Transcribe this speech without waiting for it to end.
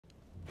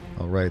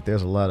Alright,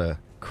 there's a lot of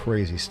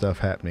crazy stuff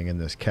happening in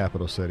this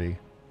capital city.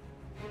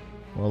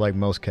 Well, like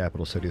most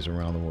capital cities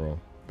around the world.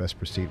 Best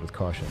proceed with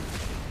caution.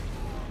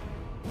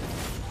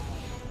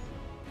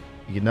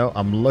 You know,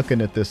 I'm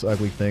looking at this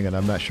ugly thing and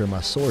I'm not sure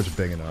my sword's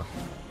big enough.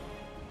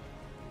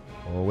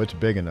 Oh, it's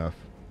big enough.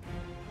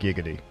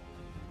 Giggity.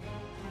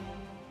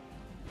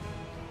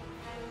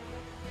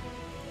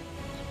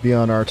 Be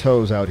on our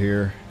toes out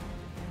here.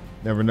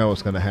 Never know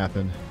what's going to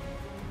happen.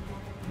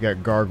 You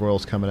got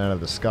gargoyles coming out of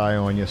the sky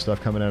on you,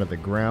 stuff coming out of the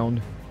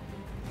ground.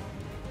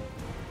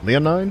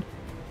 Leonine?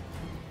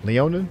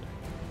 Leonin?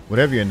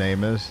 Whatever your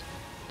name is.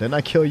 Didn't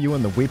I kill you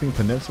in the Weeping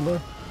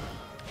Peninsula?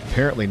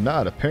 Apparently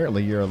not.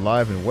 Apparently you're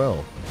alive and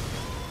well.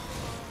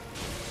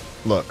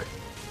 Look.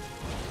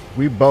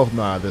 We both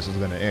know how this is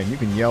going to end. You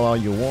can yell all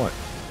you want.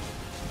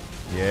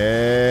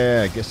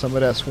 Yeah, get some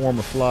of that swarm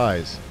of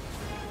flies.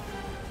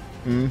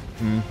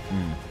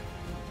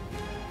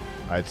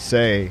 I'd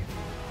say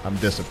I'm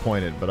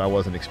disappointed, but I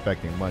wasn't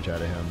expecting much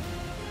out of him.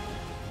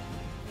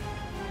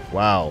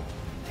 Wow.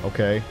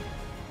 Okay.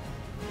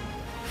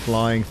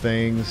 Flying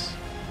things.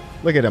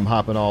 Look at him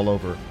hopping all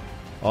over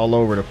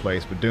the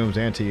place, but Doom's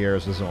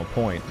anti-airs is on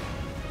point.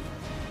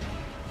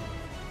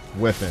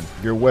 Whiffing.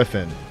 You're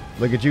whiffing.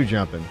 Look at you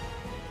jumping.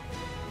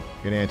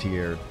 Get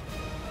anti-aired.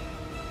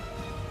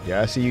 Yeah,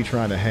 I see you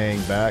trying to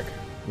hang back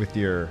with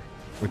your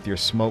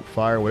smoke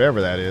fire, whatever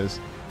that is.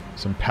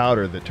 Some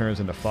powder that turns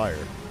into fire.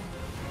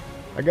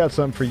 I got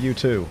something for you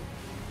too.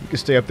 You can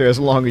stay up there as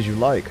long as you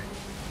like.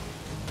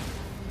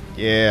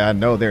 Yeah, I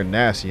know they're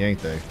nasty, ain't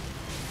they?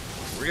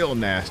 Real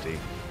nasty.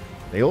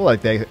 They look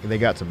like they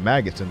got some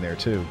maggots in there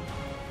too.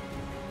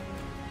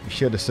 You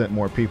should have sent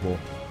more people.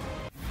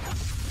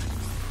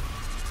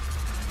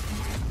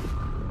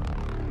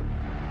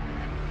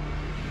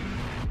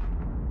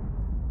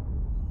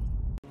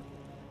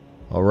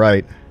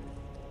 Alright.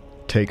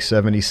 Take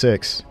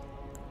 76.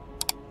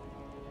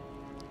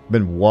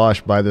 Been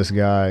washed by this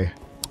guy.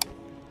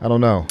 I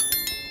don't know.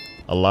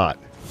 A lot.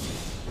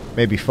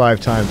 Maybe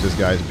 5 times this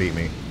guy's beat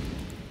me.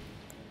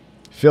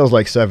 Feels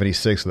like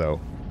 76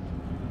 though.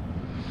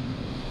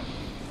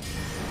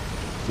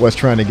 Was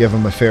trying to give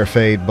him a fair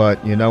fade,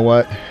 but you know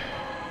what?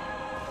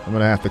 I'm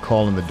gonna have to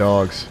call in the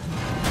dogs.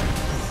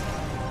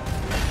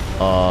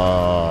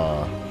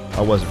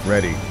 I wasn't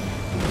ready.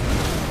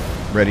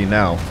 Ready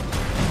now.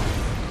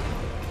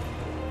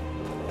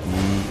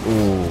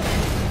 Ooh.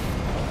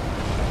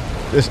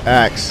 This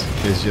axe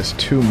is just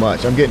too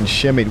much. I'm getting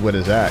shimmied with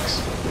his axe.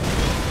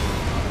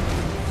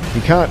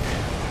 He can't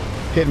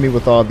hit me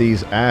with all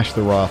these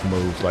Ashtaroth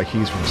moves like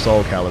he's from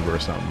Soul Calibur or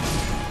something.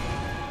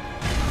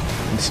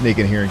 And sneak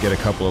in here and get a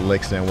couple of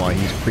licks in while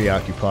he's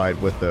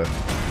preoccupied with the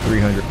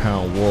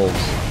 300-pound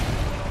wolves.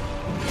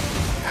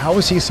 How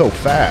is he so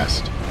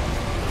fast?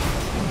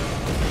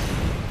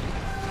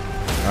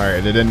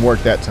 Alright, it didn't work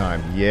that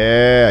time.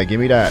 Yeah, give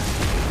me that.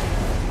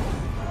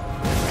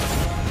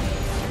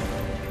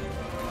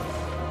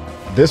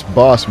 This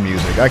boss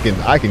music, I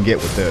can get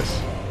with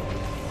this.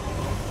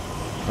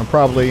 I'm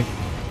probably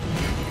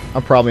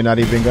not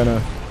even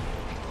gonna.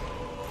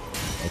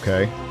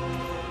 Okay.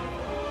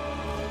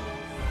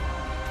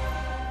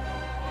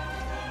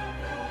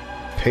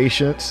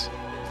 Patience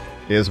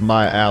is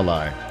my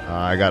ally.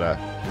 I gotta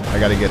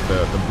get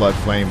the blood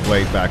flame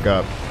blade back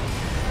up.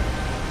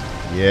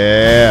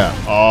 Yeah.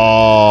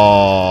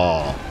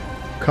 Oh,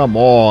 come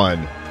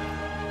on.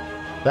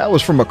 That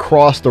was from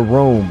across the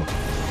room.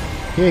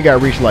 He ain't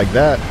got reach like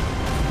that.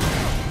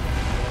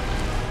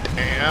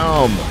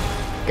 Damn.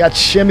 Got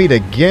shimmied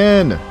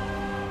again.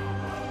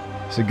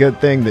 It's a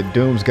good thing that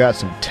Doom's got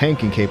some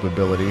tanking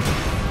capability.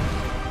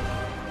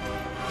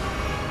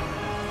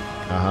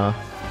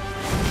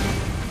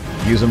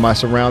 Using my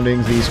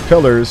surroundings, these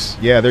pillars,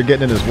 yeah, they're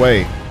getting in his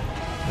way.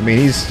 I mean,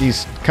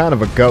 he's kind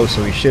of a ghost,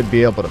 so he should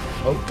be able to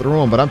float through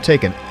them, but I'm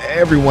taking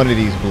every one of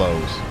these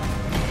blows.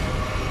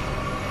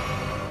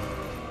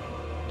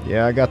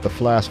 Yeah, I got the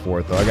flask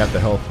for it, though. I got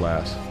the health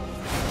flask.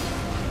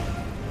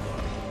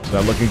 It's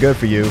not looking good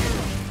for you.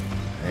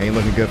 It ain't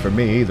looking good for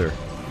me, either.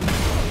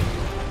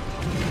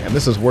 And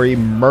this is where he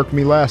murked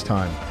me last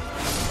time.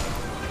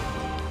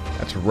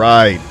 That's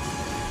right.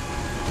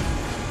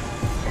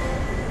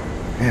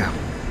 Damn.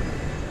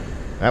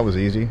 That was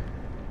easy.